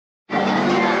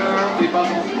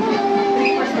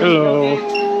Hello.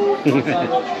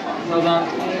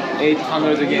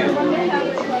 1,800 again.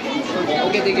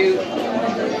 Okay, thank you.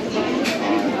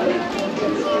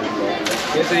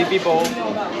 Yes, 3 people.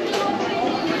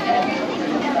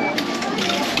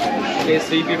 Okay,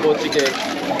 3 people ticket.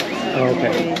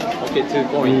 Okay. Okay, 2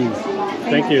 coins.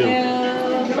 Thank you.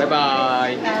 Bye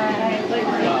bye. Bye.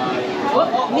 こ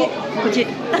っち。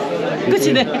こっ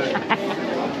ちで。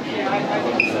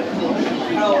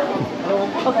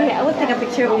Okay, I will take a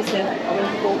picture of you.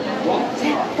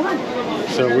 Come on.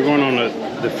 So we're going on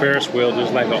the Ferris wheel.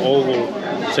 There's like an oval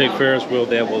shaped Ferris wheel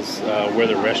that was where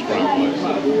the restaurant was,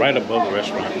 right above the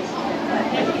restaurant.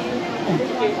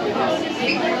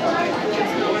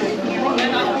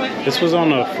 This was on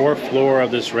the 4th floor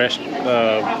of this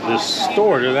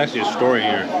store. There's actually a store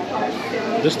here.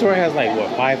 This store has like what,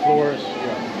 5 floors?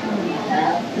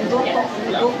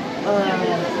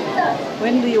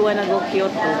 When do you wanna go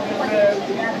Kyoto? I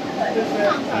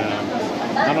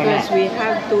don't know. Because we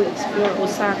have to explore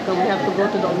Osaka. We have to go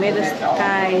to the Omega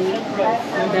Sky.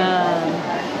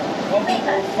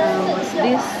 What's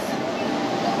this?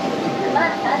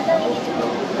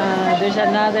 There's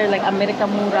another like America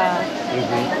Mura.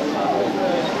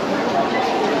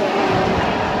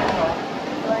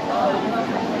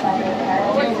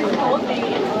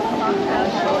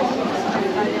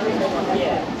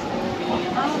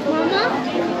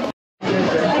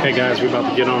 Hey guys, we're about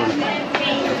to get on. I'm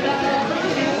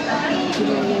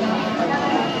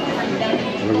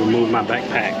gonna remove my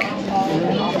backpack.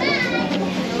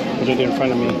 Put it in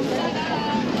front of me.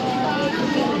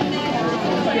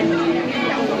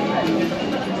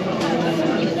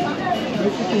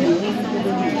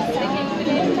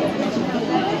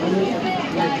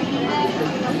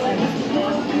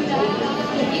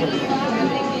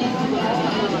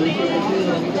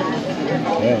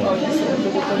 Yeah. I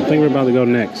think we're about to go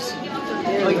next.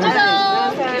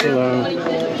 Hello.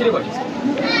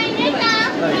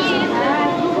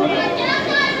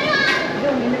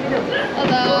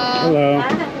 Hello.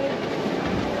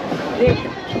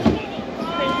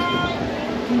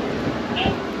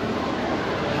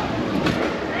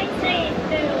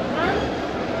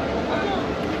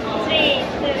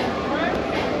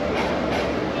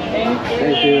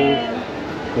 Thank you.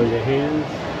 For your hands.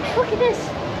 Look at this.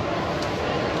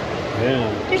 Yeah.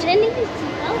 There's anything to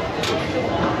help.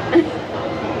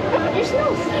 There's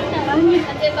no seat.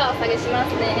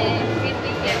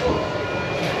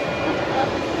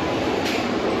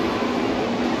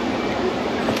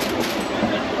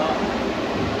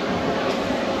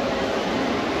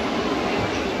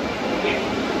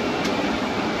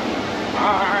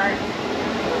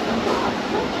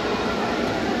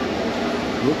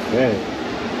 Okay.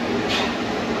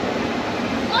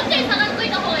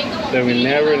 So we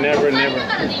never.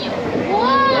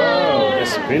 Whoa,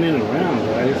 it's spinning around,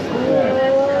 guys.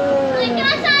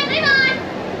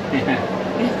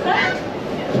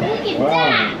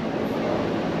 Wow.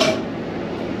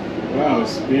 Wow, it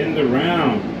spins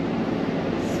around.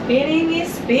 Spinning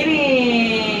is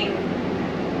spinning.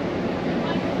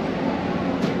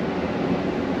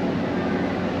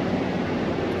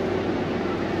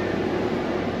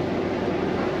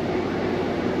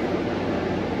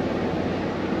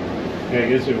 Okay, I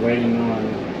guess we're waiting on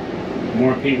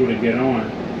more people to get on.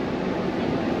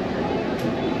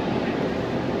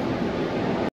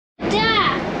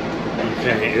 Dad.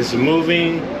 Okay, it's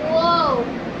moving. Whoa.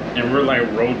 And we're like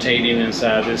rotating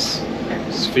inside this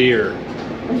sphere.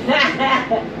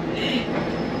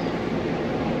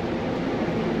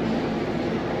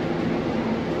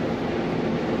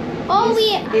 Oh,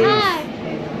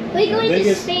 we're going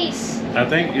to space. I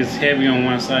think it's heavy on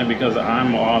one side because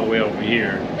I'm all the way over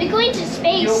here. We're going to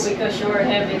space. Because you're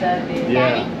heavy that day.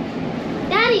 Yeah.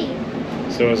 Daddy.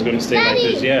 So it's going to stay like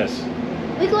this, yes.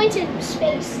 We're going to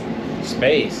space.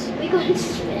 Space. We're going to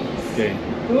space. Okay.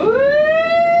 Whoa!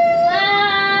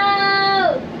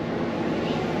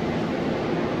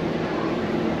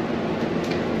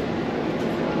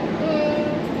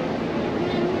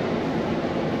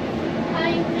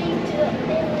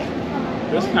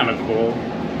 That's kind of cool.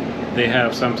 They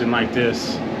have something like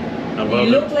this above.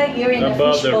 You look like you're in a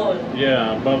fishbowl.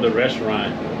 Yeah, above the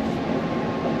restaurant.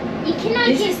 You cannot.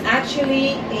 This is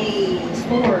actually a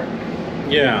store.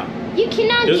 Yeah. You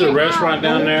cannot. There's a restaurant out.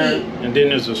 down there, and then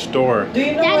there's a store. Do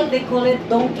you know Daddy. what they call it?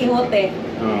 Don Quijote.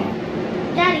 Oh.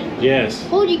 Daddy. Yes.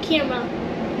 Hold your camera.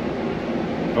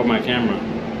 Hold my camera.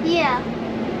 Yeah.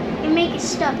 And make it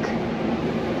stuck.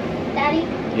 Daddy.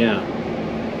 Yeah.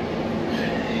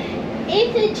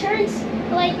 If it turns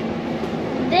like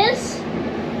this,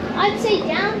 upside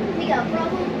down, we got a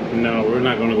problem. No, we're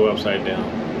not going to go upside down.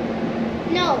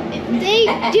 No, if they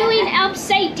doing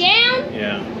upside down,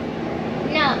 Yeah.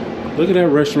 no. Look at that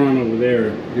restaurant over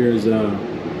there. There's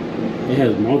it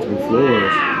has multiple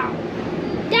floors. Wow.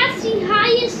 That's the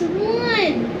highest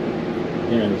one.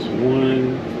 Yeah, it's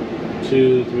 1,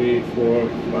 2, 3, 4,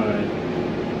 5.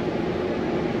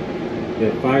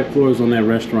 Yeah, 5 floors on that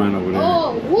restaurant over there.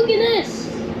 Oh, look at this.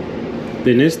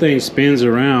 Then this thing spins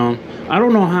around. I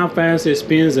don't know how fast it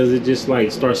spins. Does it just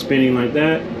like start spinning like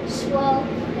that? Slow.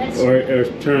 That's Or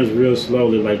it turns real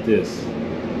slowly like this?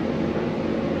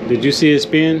 Did you see it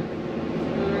spin?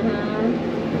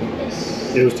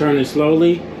 this. It was turning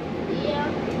slowly? Yeah.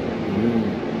 Mm.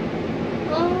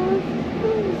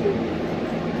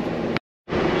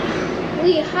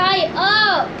 We high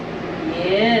up.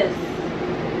 Yes.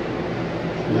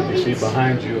 You can see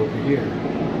behind you over here.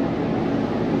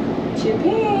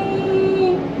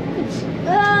 Japan.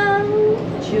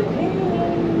 Um,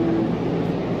 Japan.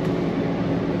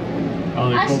 Oh,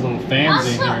 they put little fans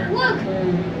in here. Look.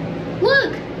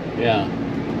 Look. Yeah.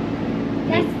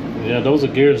 That's Yeah, those are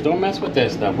gears. Don't mess with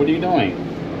that stuff. What are you doing?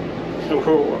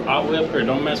 We're all the way up here.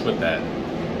 Don't mess with that.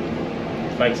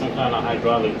 It's like some kind of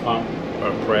hydraulic pump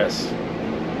or press.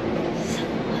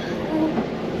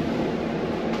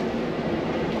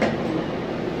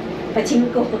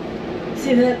 Pachinko.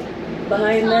 See that?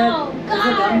 Behind that, Oh, there's a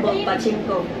God. gumbo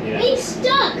pachinko. Yeah. they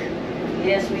stuck.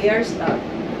 Yes, we are stuck.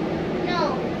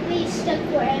 No, they stuck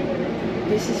forever.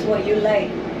 This is what you like.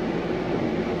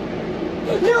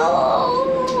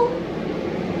 No.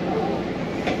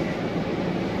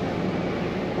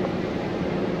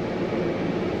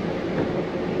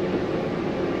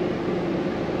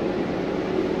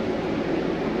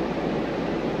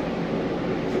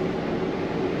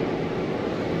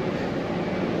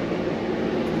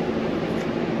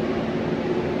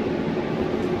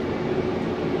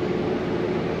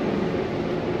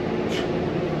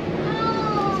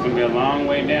 It's gonna be a long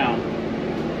way down.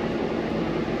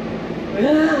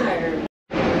 Rawr.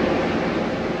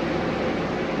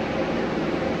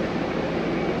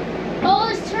 Oh,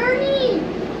 it's turning.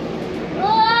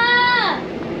 Ah!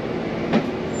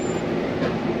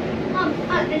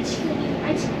 It's turning.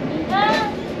 It's turning.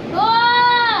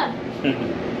 Ah!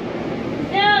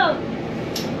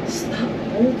 No. Stop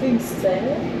moving,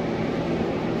 Sam.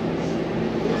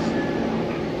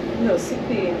 No,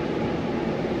 Sippy.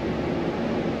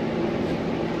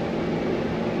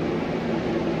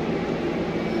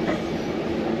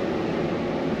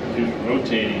 Just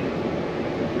rotating.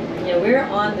 Yeah, we're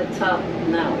on the top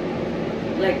now.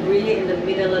 Like really in the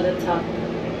middle of the top.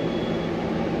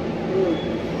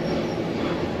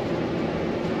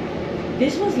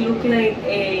 This must look like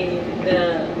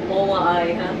the Moa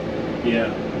eye, huh? Yeah.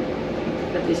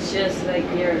 But it's just like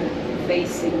you're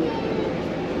facing.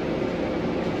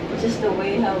 Just the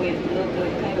way how it looked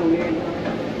like kind of weird.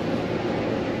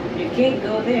 Huh? You can't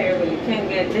go there, but you can't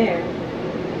get there.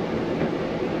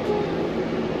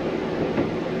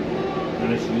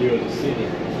 And it's view of the city.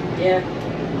 Yeah.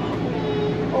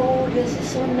 Oh, this is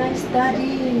so nice,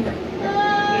 Daddy.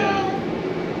 Yeah.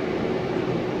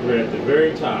 We're at the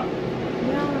very top.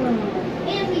 Yeah.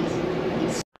 And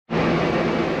it's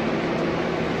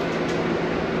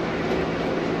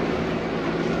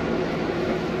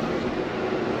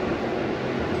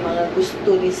Mga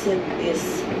gusto ni Sid is,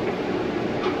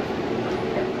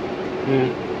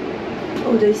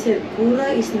 oh, they said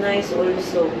pura is nice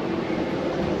also.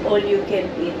 All you can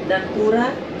eat. That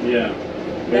pura, Yeah.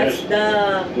 that's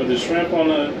the, With the shrimp on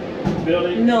the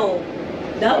building? no,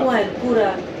 that one,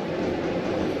 pura.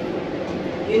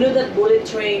 You know that bullet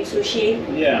train sushi?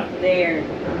 Yeah. There,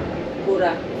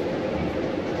 pura.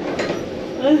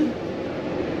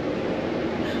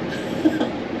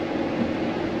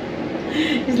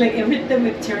 It's like every time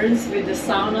it turns with the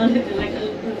sound on it, it's like,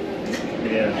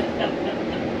 Yeah.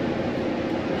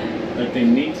 Like they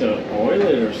need to oil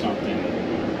it or something.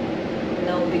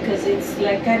 no, because it's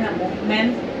like kind of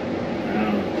movement.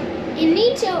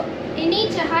 it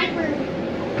needs a hyper.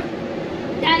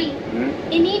 Daddy,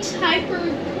 it needs hyper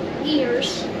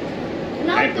gears.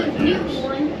 Not Hyper the new gears.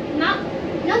 one.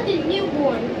 Not the new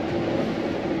one.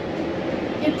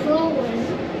 The pro one.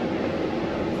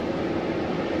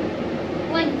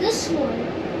 Like this one.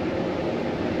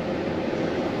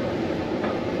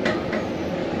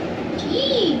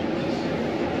 Gee.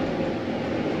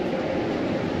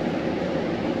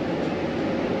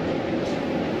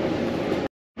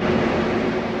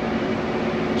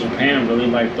 Japan really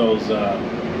like those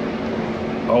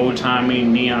old-timey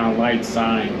neon light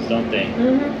signs, don't they?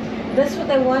 That's what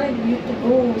I wanted you to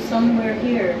go somewhere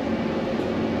here.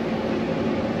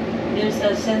 There's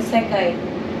a Sensekai.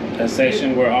 That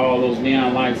section where all those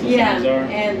neon lights and signs are?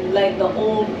 And like the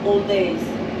old days.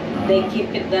 They keep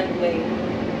it that way.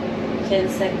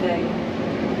 Shinsekai.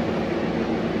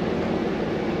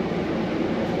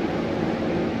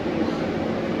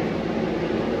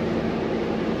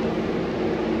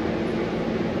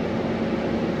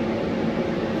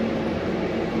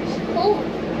 Oh.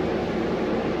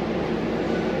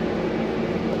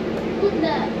 Look at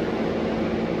that.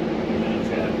 It's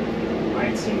got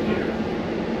lights in here.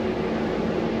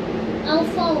 I'll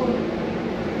follow.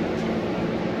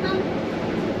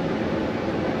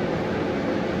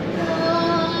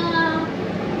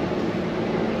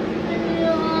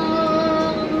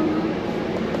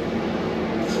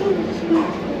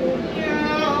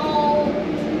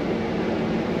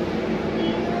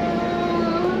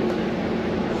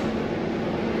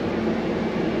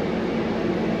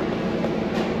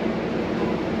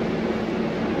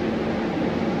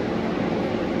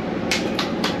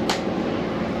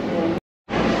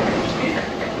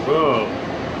 Whoa.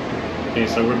 Okay,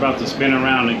 so we're about to spin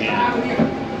around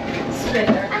again.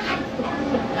 Spinner.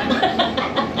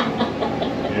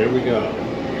 Here we go.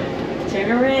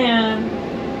 Turn around.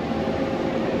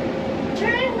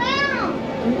 Turn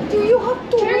around. Do you have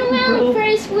to Turn around,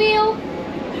 Ferris wheel.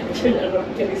 Turn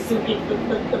around, Ferris wheel.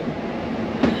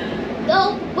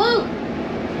 Go, boom.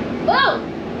 Boom.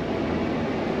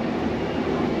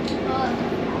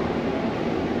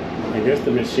 I guess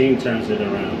the machine turns it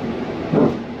around.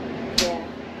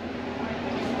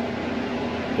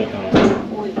 Yeah.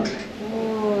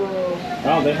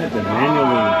 Oh, they had to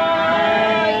manually.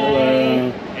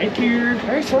 Hello. Thank you.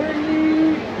 Hey, sorry.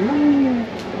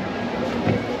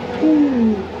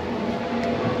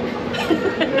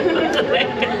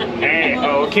 Hey,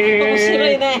 okay.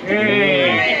 Hey.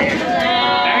 Hey,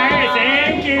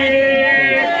 thank you.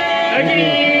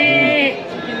 Okay.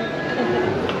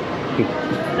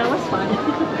 That was fun.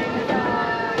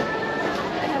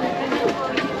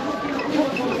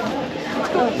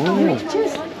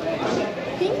 Just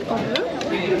pink or blue?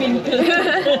 Pink.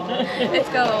 Let's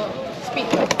go. Speed.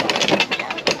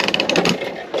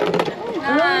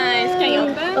 Nice. Can you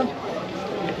open?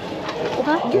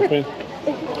 Open.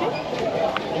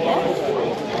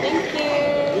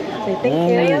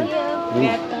 Thank you.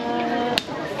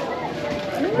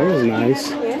 That was nice.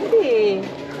 Candy.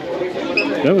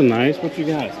 That was nice. What you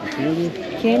got? Some candy?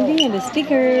 Candy and a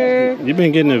sticker. You've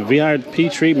been getting a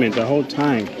VIP treatment the whole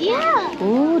time. Yeah.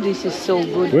 Oh, this is so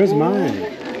good. Where's mine?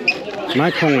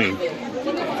 My coin.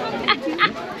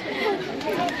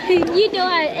 You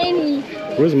don't have any.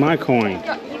 Where's my coin?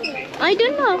 I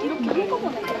don't know.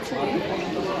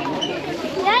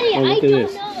 Daddy, Oh, I look at don't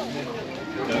this. know.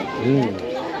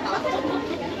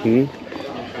 Hmm?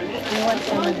 You want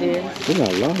some of this? There's a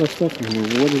lot of stuff in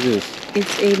here. What is this?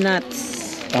 It's a nuts.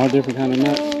 All different kind of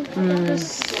nuts?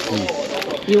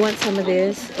 You want some of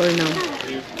this or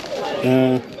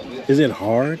no? Is it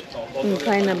hard?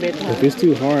 Kind of bit. If it's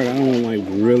too hard, I don't like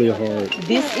really hard.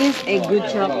 This is a good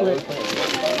chocolate.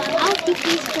 I'll keep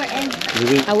these forever.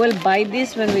 Is it? I will buy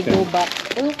this when we go back.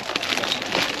 Oh,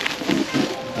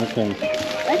 Okay.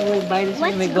 I will buy this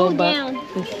when we Let's go go back. down.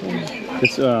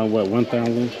 It's what,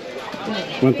 1,000?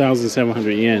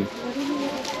 1,700 yen. I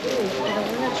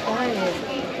want to try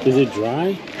it. Is it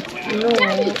dry? No,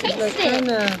 Daddy, it's taste like it. kind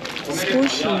of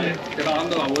squishy.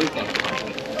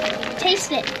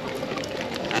 Taste it.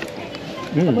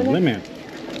 Lemon.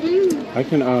 I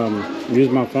can use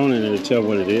my phone and it'll tell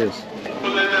what it is.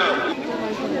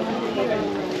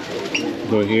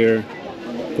 Go here,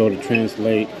 go to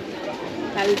translate,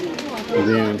 and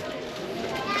then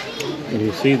when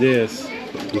you see this,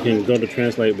 you can go to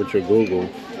translate with your Google,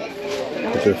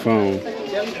 with your phone.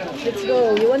 Let's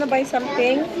go. You want to buy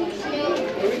something?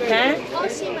 Huh? I'll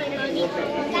see my money.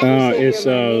 It's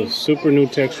a super new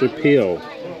texture peel.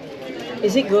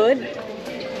 Is it good?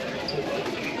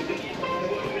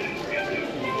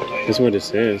 That's what it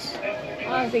says.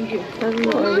 Oh, thank you. I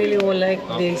really would like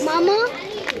this. Mama?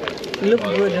 Look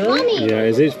good, huh? Mommy. Yeah,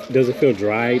 does it feel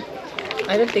dried?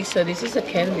 I don't think so. This is a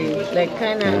candy. Like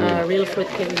kind of real fruit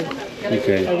candy.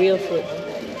 Okay. A real fruit.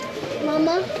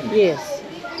 Mama? Yes.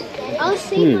 I'll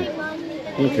see my money.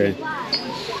 Okay.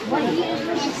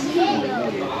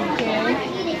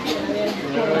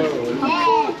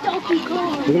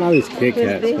 Look at all these Kit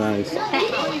Kats, guys.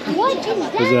 What is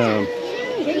that?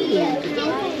 There's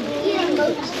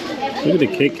look at the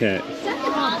Kit Kat.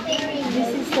 This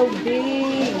is so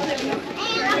big.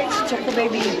 It's Choco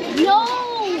Baby. No,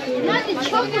 not the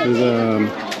chocolate.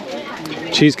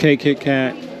 There's cheesecake Kit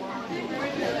Kat.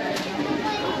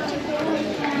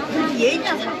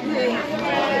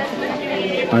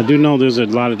 I do know there's a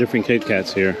lot of different Kit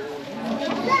Kats here.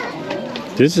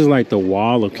 This is like the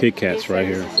wall of Kit Kats right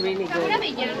here. It's really good.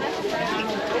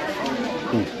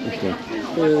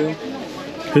 Okay.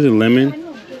 Here's a lemon.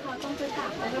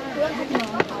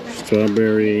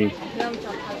 Strawberry.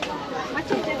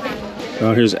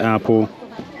 Oh, here's apple.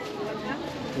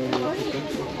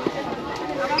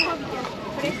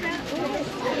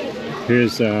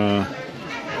 Here's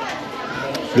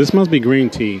this must be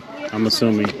green tea, I'm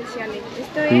assuming.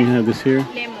 Can you have this here?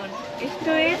 Lemon.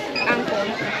 Esto es ancol.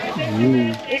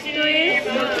 Mm. Esto es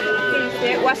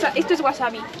esto es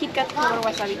wasabi. Kit Kat sabor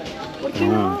wasabi. ¿Por qué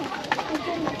no?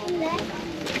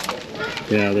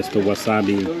 Yeah, that's the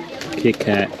wasabi Kit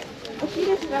Kat.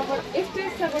 Esto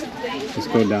es sabor plain. Let's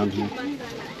go down here.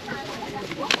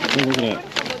 Oh, look at that.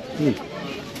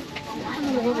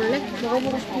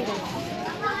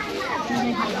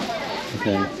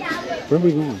 Okay. Where are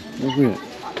we going? Where's we at?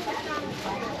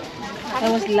 I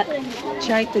was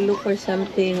trying to look for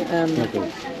something.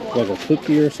 Like a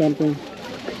cookie or something?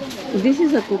 This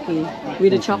is a cookie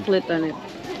with a chocolate on it.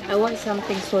 I want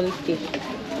something salty.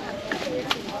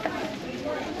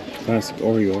 Classic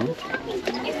Oreo.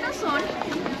 Estas son.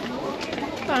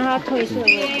 Al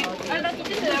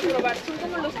ratito se da a probar. Son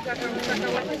como los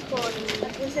cacahuates con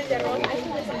dulces de arroz. A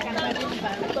estos les encantan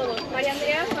todos. María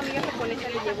Andrea, su amiga japonesa,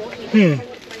 le llevó.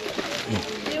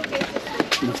 Creo que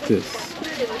What's this?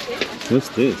 What's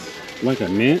this? Like a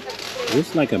mint? This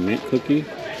is like a mint cookie?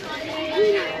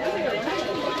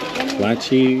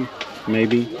 Lychee,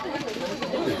 maybe?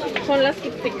 son las que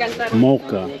te cantaron.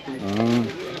 Mocha.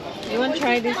 You want to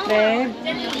try this bag?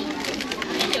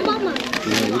 Mama,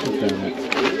 Yeah, look at that.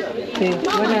 Okay,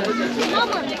 what else?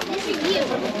 Mama, this is you.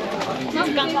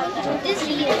 Mama, this is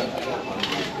you.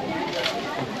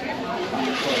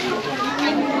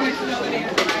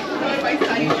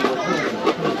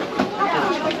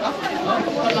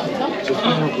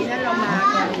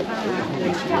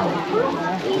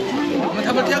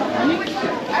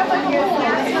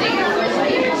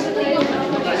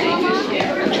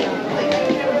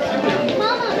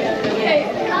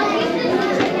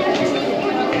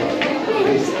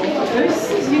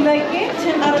 You like it?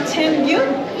 10 out of 10 you?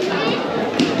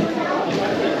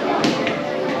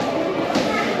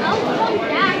 I'll come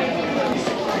back.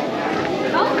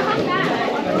 I'll come back.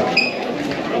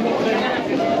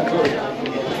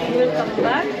 You will come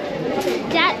back?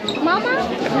 Dad, Mama,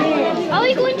 are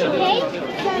we going to pay?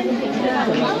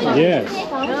 Yes.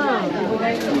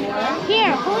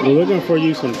 Here, hold We're it. looking for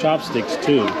you some chopsticks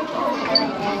too.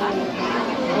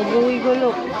 We go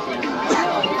look.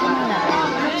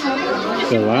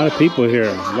 There's a lot of people here.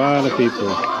 A lot of people.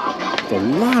 There's a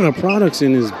lot of products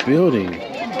in this building.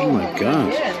 Oh my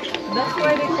gosh. Yes, that's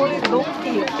why they call it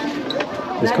bulky.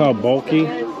 It's called bulky.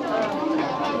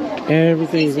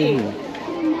 Everything's in here.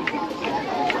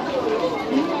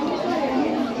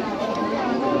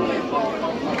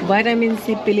 Vitamin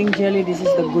C peeling jelly, this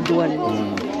is the good one.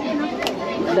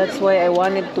 That's why I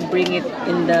wanted to bring it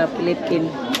in the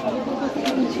Philippines.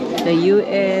 The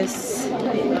US.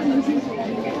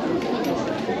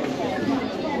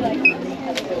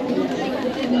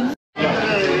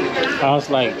 I was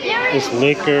like, it's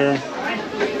liquor.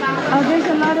 Oh, there's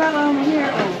a lot of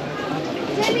here.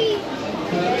 Daddy.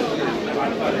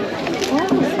 Oh,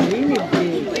 it's really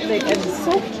big. Like, I'm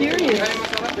so curious.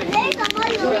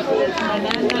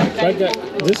 It's like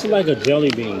this is like a jelly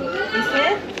bean. Is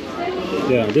it?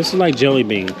 Yeah, this is like jelly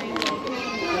bean.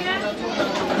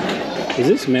 Is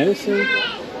this medicine?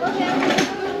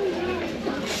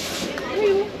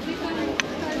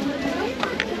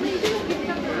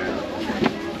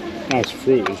 Oh, it's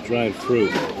fruit. It's dried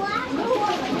fruit.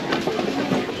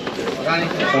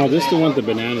 Oh, this is the one with the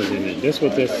bananas in it. This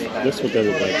what they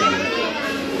look like in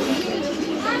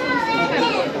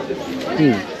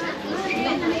there.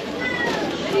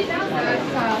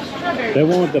 That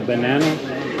one with the banana.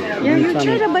 Yeah, you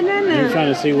try the banana. You're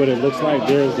trying to see what it looks like.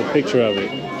 There's the picture of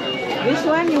it. This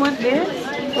one, you want this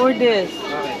or this?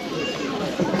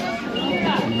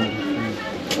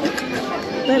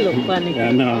 That look funny. Yeah,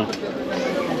 I know.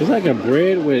 It's like a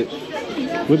bread with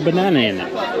banana in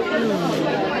it.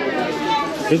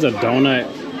 There's a donut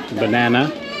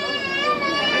banana.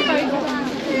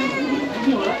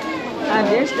 Ah,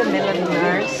 there's the melon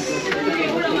bars.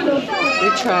 We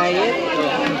try it.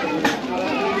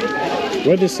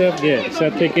 What did Seth get?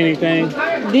 Seth pick anything?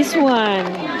 This one.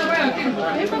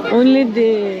 Only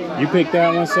the... You picked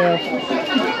that one, Seth?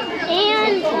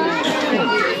 And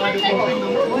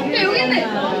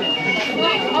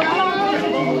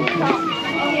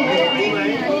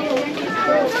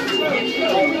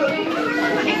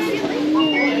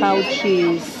cow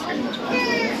cheese.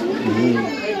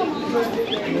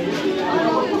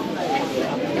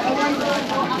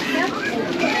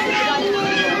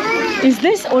 Is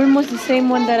this almost the same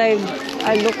one that I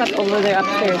look at over there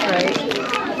upstairs, right?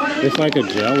 It's like a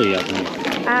jelly, I think.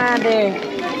 Ah, there.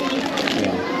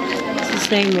 Yeah. It's the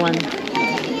same one.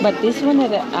 But this one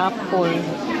had an apple.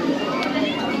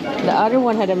 The other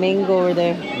one had a mango over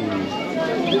there.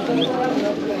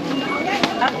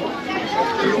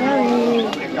 Sorry.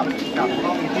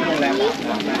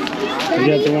 You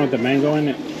got the one with the mango in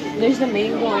it? There's a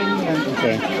mango in here.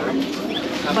 Okay.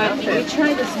 But we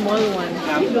tried the small one.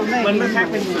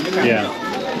 Yeah.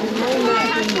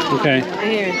 Okay.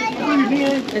 Here.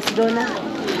 Let's go now.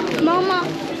 Mama,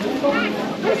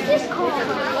 what's this called?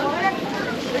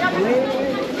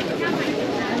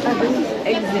 This is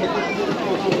exit.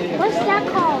 What's that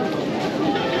called?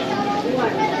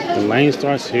 The lane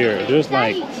starts here. There's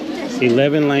like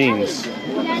 11 lanes.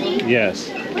 Daddy, Yes.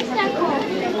 what's that called?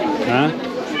 Huh? What's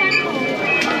that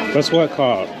called? What's what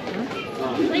called?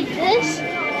 Like this?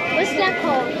 What's that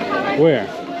called? Where?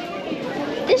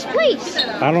 This place.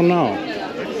 I don't know.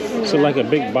 It's like a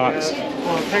big box. No.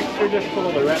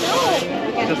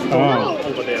 Oh.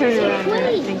 Turn around. I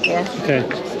think, yeah. Okay.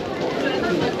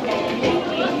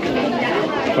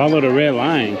 Follow the red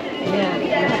line. Yeah, you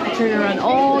have to turn around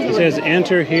all the It way. says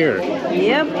enter here.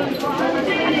 Yep.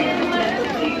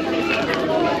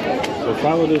 So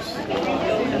follow this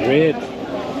red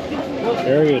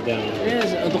area down.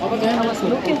 I was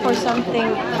looking for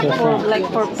something for like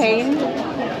for pain.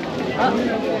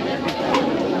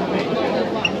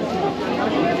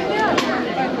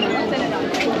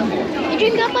 Did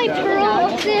you get my pearl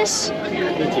of this?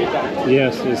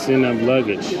 Yes, it's in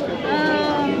luggage.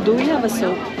 Do we have a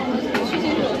soap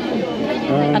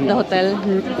at the hotel?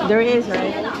 There is,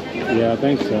 right? Yeah, I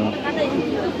think so.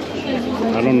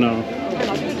 I don't know.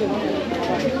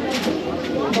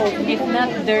 If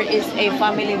not, there is a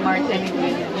family mart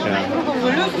anyway. Yeah.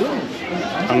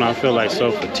 I don't know, I feel like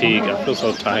so fatigued. I feel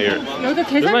so tired.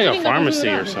 It's like a pharmacy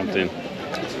or something.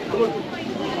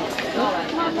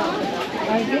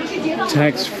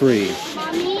 Tax free.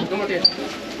 Mommy?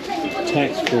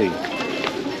 Tax free.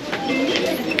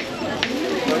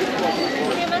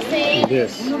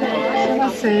 This.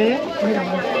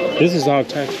 This is all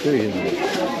tax free, isn't it?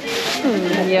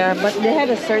 Yeah, but they had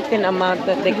a certain amount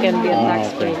that they can be a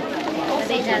tax free.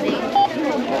 Say daddy.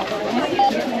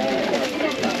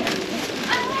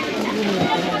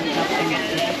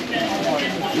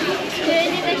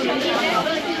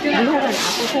 Do you have an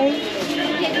apple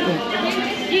pie?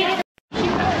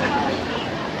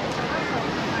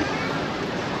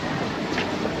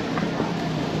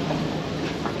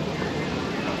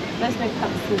 That's like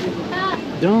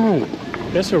food. Don't.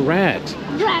 That's a rat.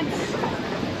 Rats.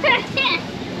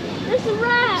 There's a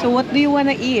rat. So what do you want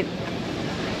to eat?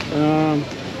 Huh?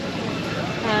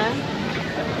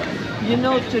 You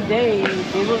know today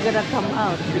they were gonna come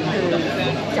out because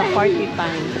it's a party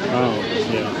time. Oh,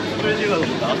 yeah.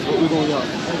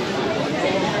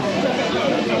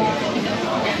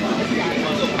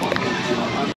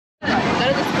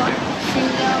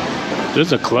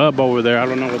 There's a club over there. I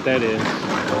don't know what that is.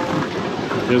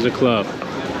 There's a club.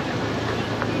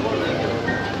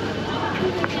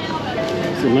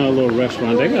 It's another little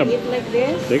restaurant. They got Eat like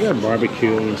this? They got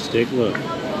barbecue on the stick. Look.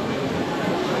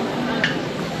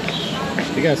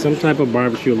 They got some type of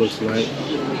barbecue, looks like.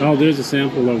 Oh, there's a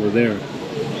sample over there.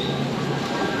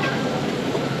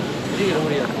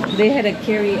 They had a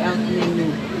carry out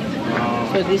menu.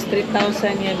 So this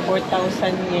 3,000 yen,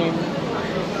 4,000 yen.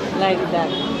 Like that.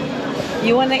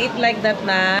 You wanna eat like that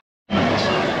na?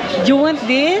 You want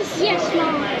this? Yes,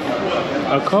 Mom.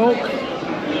 A Coke?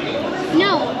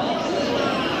 No.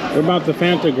 What about the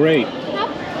Fanta Grape?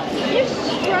 There's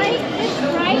Sprite. There's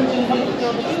Sprite.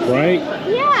 Sprite?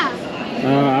 Yeah.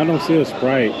 I don't see a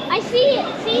Sprite. I see it.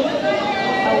 See?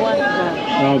 I want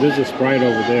that. Oh, there's a Sprite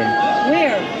over there.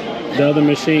 Where? The other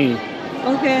machine.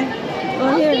 Okay. Go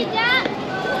I'll here. get that.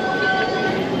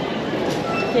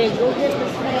 Okay, go get the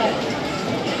snack.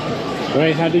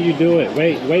 Wait, how do you do it?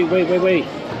 Wait.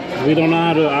 We don't know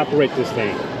how to operate this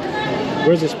thing.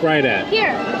 Where's the Sprite at?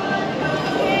 Here.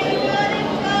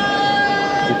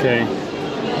 Okay.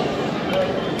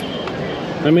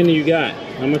 How many you got?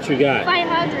 How much you got?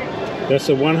 500. That's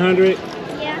a 100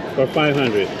 Yeah. or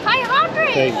 500? 500.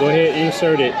 Okay, go ahead,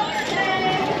 insert it.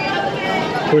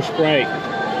 Push Sprite.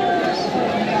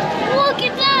 Look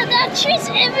at that. That's just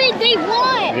everyday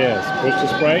one. Yes, push the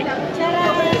Sprite.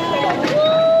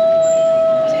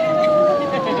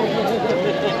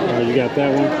 Oh, you got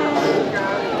that one?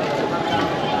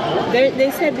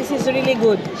 They said this is really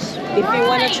good. If you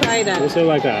want to try that. What's it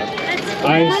like a That's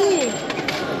ice? funny.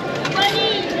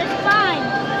 That's fine.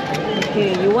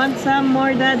 Okay, you want some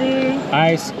more, Daddy?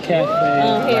 Ice cafe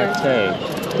Oh, here. latte.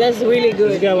 That's really It's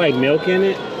good. got like milk in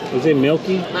it. Is it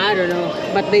milky? I don't know,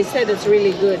 but they said it's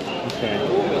really good. Okay.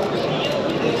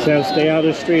 So stay out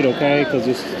of the street, okay? Because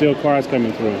there's still cars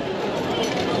coming through.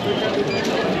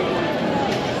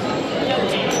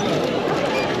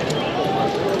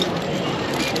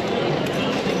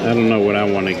 I don't know what I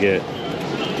want to get.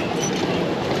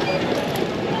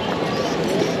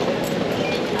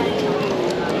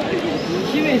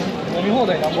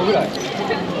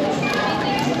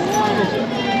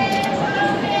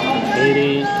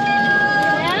 $80.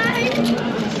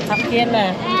 Hakyan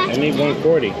na. I need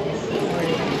 140.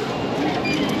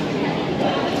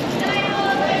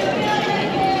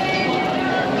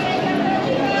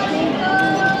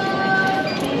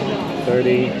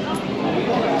 $30.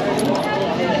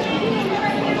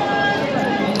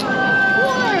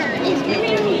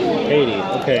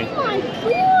 $80. Okay.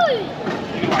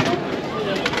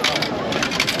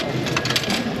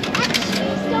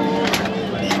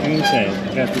 Let me say, I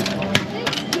got this.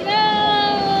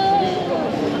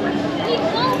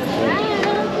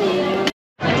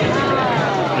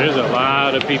 There's a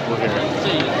lot of people here,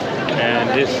 and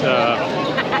this,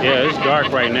 yeah, it's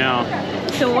dark right now.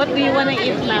 So what do you want to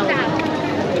eat now?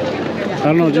 I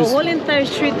don't know, The just whole entire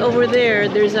street over there,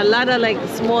 there's a lot of like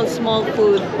small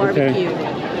food barbecue.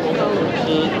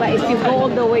 But if you go all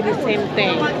the way, the same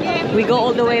thing. We go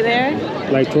all the way there.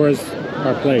 like towards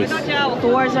our place.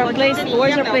 Towards our place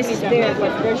is there,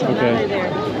 but there's another there.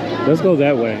 Let's go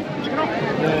that way.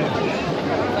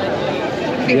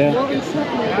 Yeah.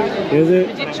 Is it?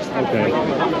 Okay.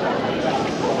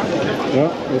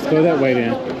 Well, let's go that way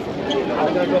then.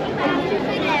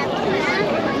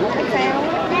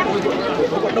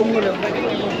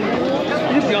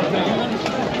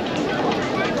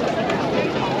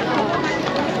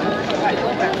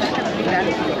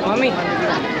 Mommy.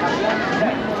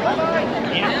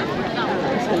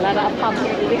 There's a lot of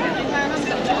public.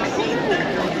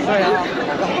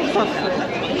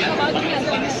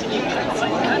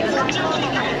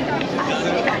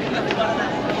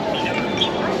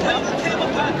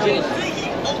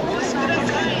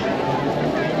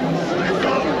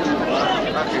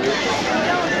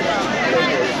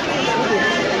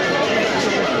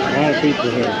 A lot of people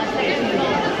here.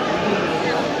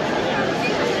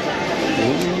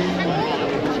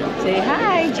 Say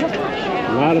hi,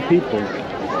 Japan. A lot of people.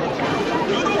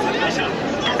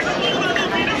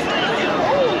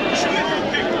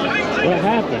 What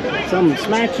happened? Something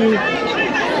smacked you?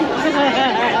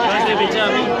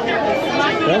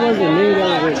 That wasn't me,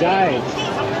 that was the guy.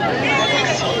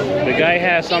 The guy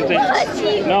had something.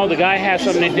 No, the guy had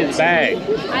something in his bag.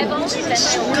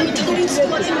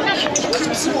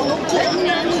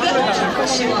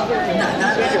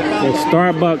 It's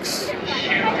Starbucks.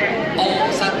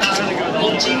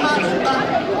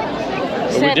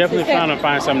 But we're definitely trying to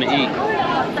find something to eat.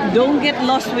 Don't get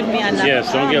lost with me, Anna.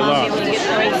 Yes, don't get Mommy lost. will get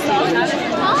crazy.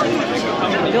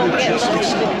 Don't get lost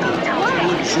with me.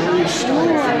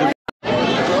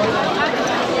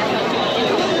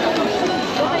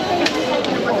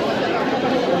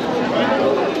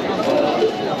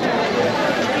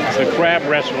 It's a crab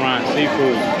restaurant,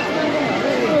 seafood.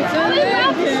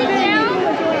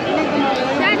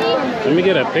 Let me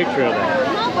get a picture of that.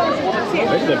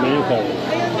 That's the man cover.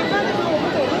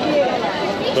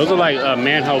 Those are like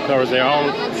manhole covers. They're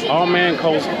all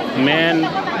manhole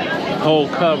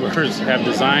covers have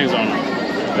designs on them.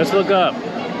 Let's look up.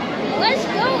 Let's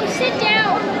go. Sit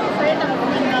down.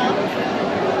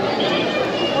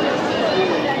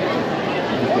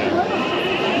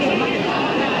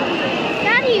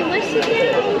 Daddy, let's sit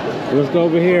down. Let's go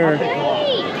over here.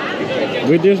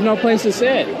 There's no place to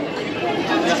sit.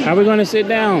 How are we going to sit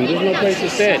down? There's no place to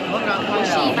sit.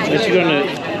 Unless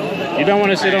you don't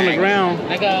want to sit on the ground.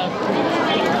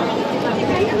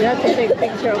 You have to take a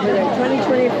picture over there.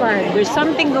 2025. There's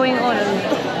something going on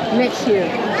next year.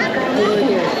 Over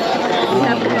here. We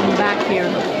have to come back here.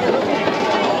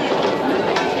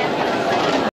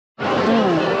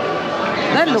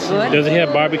 That looks good. Does it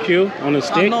have barbecue on the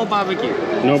stick? No barbecue.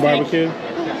 No barbecue?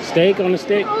 Steak on the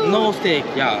stick? No steak.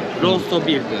 Yeah. Roast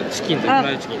beef, chicken,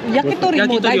 fried chicken. 焼き鳥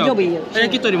も大丈夫よ。焼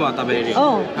き鳥も食べれるよ。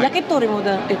Oh, 焼き鳥も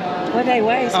だ。Why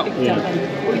I speak yeah.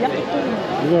 Japanese? 焼き鳥。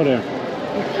 We go there.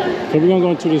 So we're gonna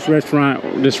go to this restaurant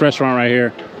right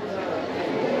here.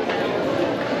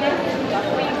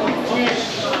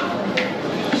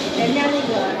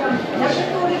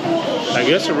 I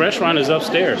guess the restaurant is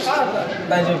upstairs.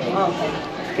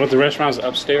 What, the restaurant's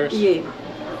upstairs? Yeah.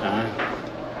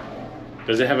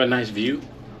 Does it have a nice view?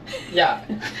 Yeah.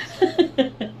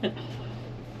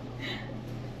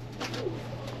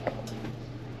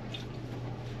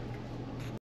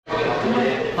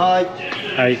 Hi.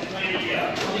 Hi.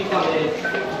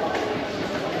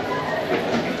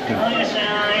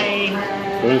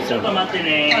 Go inside.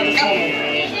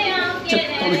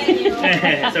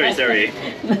 Sorry, sorry.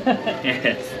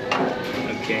 Yes.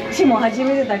 Okay. 私も初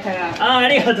めてだから。あ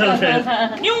りがとうござい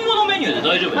ます。日本語のメニューで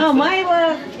大丈夫ですか？あ、前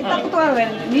は行ったことあるね。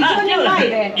20年前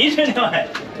で。20年前。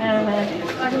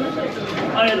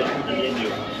ありがとう。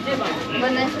ご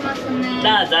案内しますね。ど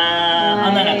うぞ。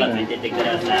女の子ついてってく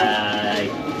ださい。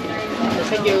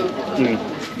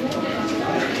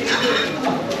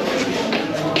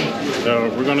So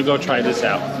we're gonna go try this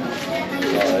out.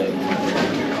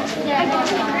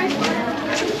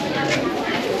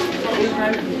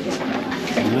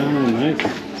 Oh, nice.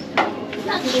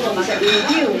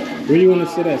 Where do you want to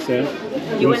sit at, Seth?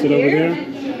 You want to sit over there?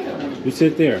 You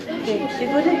sit there.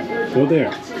 Go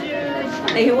there.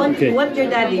 Hey, you want your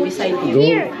daddy beside you. Go.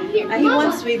 He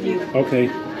wants with you. Okay.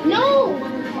 No.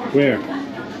 Where?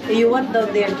 You want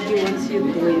down there. He wants you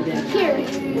to wait there. Here.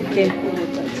 Okay.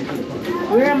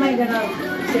 Where am I gonna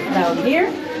sit down? Here?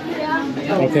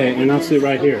 Yeah. Okay, and I'll sit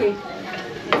right here. Okay.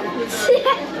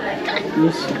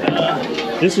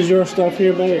 This is your stuff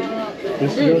here, babe.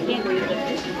 This is your.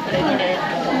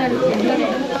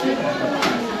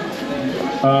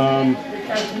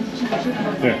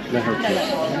 There, let her try.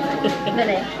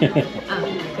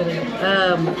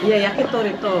 Yeah,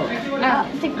 yakitori to.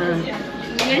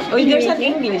 English. Oh, there's an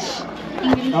English.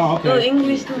 Oh, Oh, okay.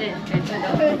 English too.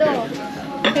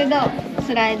 フード、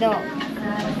スライド、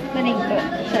ドリンク、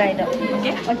スライド。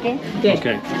Okay? Okay. Okay.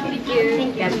 Okay.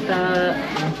 Thank you. Got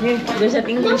here, there's an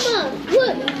English.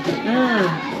 Look.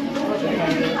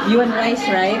 You want rice,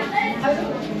 right?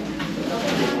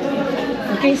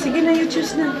 Okay, sige na, you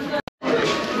choose na.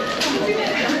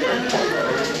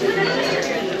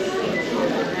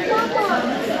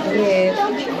 Yes.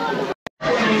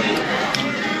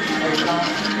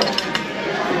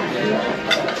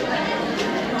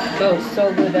 Oh,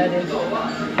 so good at it.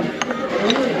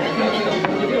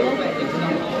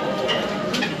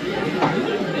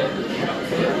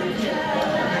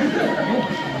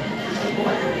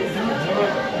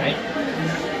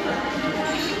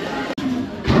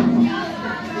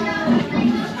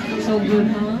 So good,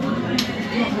 huh?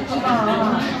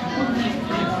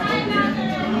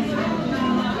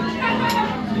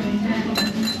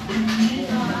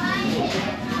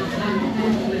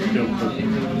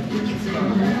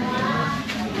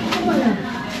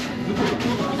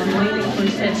 I'm waiting for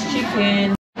Seth's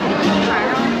chicken.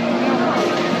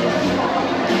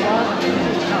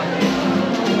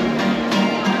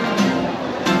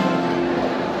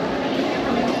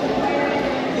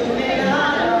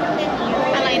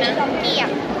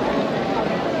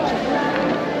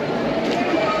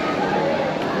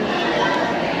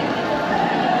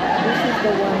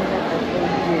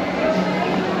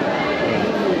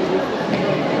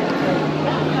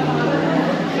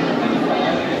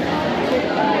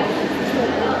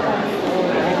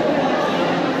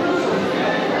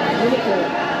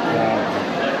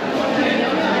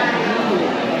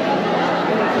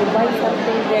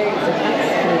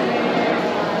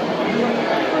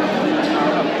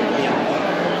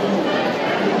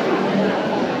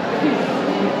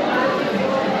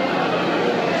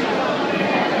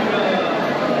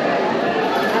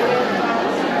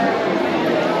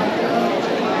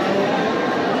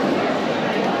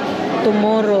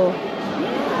 Tomorrow,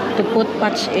 to put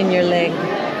patch in your leg.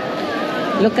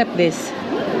 Look at this.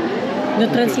 No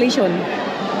translation.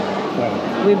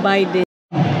 We buy this.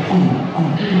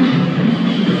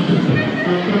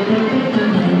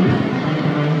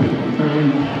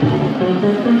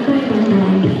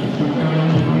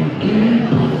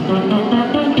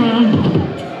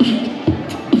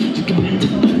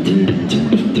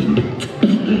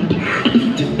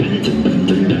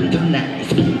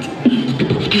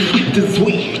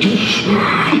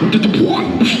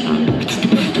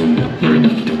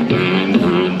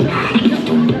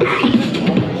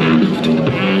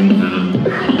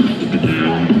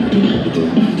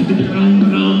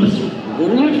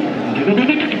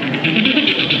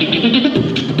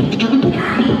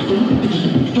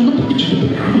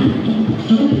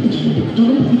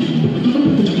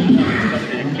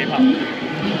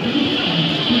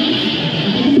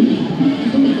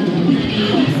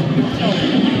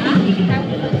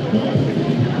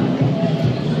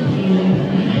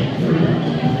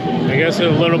 I guess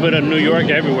there's a little bit of New York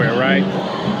everywhere, right?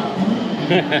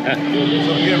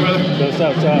 What's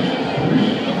up, what's up?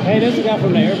 Hey, this is the guy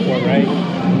from the airport, right?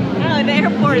 Oh, the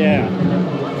airport. Yeah.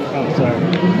 Oh, sorry.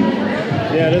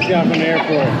 Yeah, this guy from the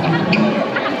airport.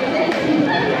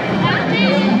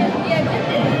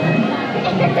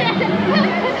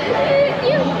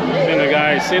 And the guy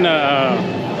I seen a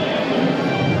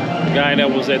guy that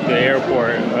was at the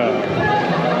airport.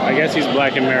 I guess he's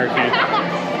Black American.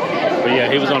 But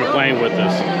yeah, he was on the plane with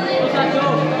us.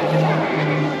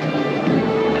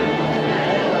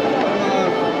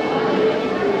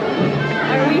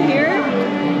 Are we here?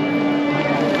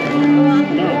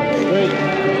 No, wait.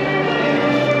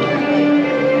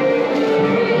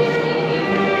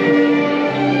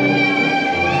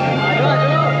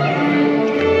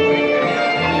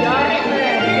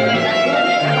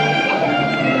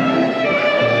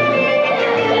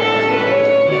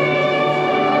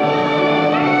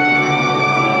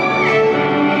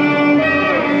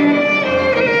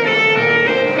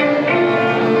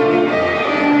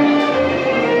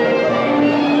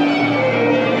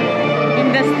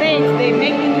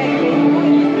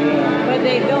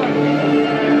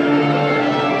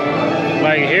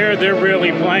 They're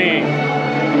really playing.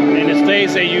 In the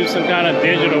States, they use some kind of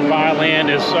digital violin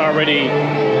that's already,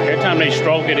 every time they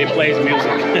stroke it, it plays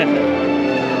music.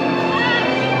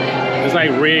 It's like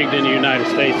rigged in the United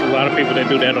States. A lot of people that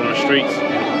do that on the streets.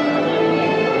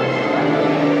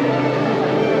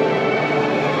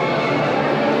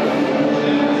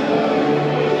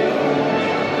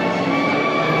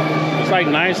 It's like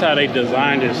nice how they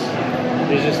designed this.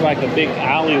 It's just like a big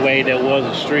alleyway that was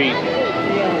a street.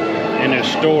 And there's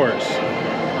stores.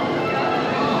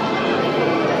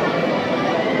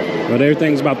 But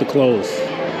everything's about to close.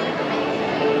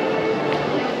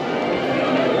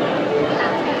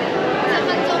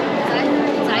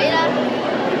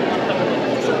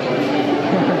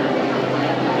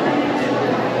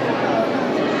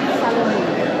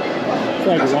 It's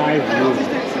like live view.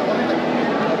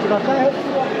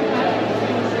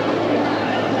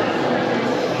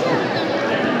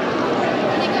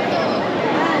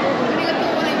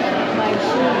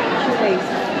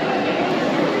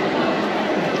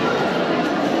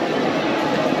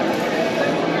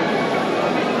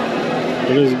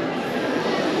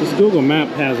 This Google map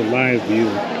has a live view.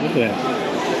 Look at that.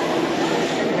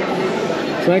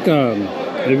 It's like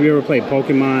if you ever played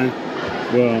Pokemon,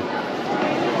 well,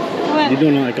 you're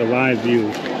doing like a live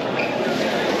view.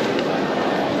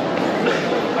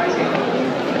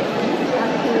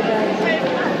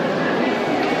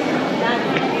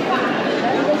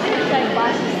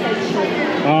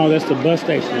 Oh, that's the bus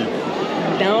station.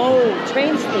 No,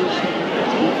 train station.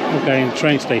 Okay,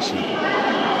 train station.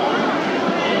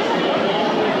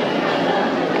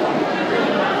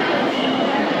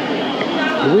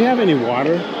 Do we have any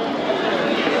water?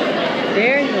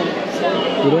 There you go.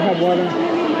 Do they have water?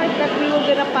 That we were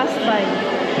gonna pass by.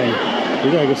 Okay,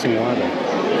 we gotta get some water.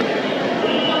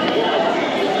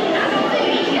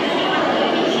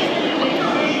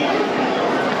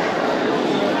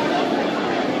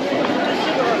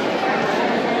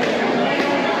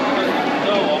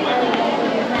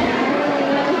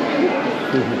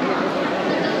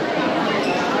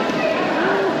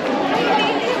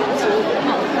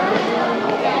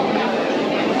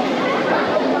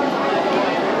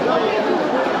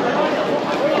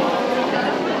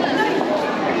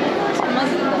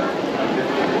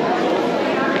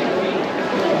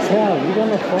 You're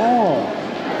gonna fall.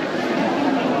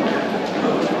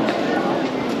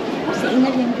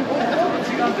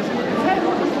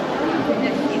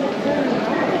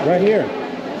 Right here.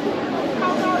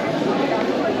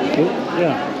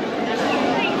 Yeah.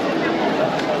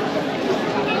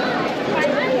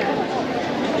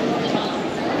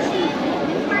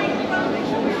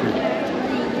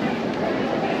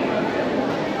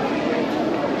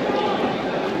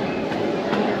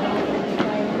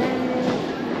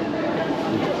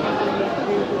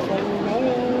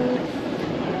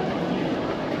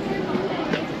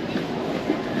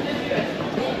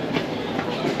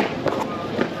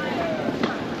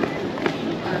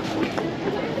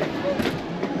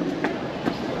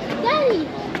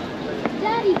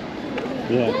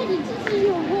 Yeah. Daddy, this is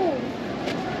your home.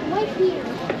 Right here.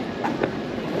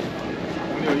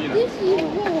 This is your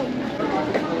home.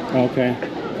 Okay.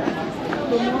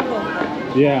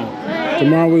 Yeah.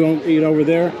 Tomorrow we're gonna eat over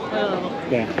there?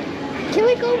 Yeah. Can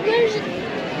we go where's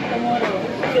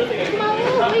tomorrow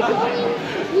we're going here?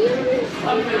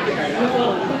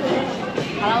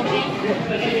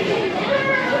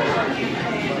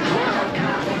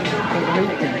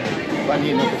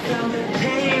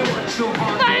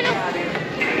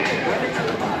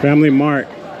 Family Mart.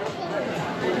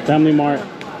 Family Mart.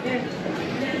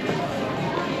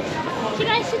 Can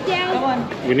I sit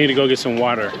down? We need to go get some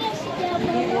water. Can I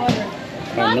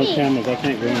sit down? No cameras. I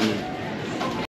can't go in there.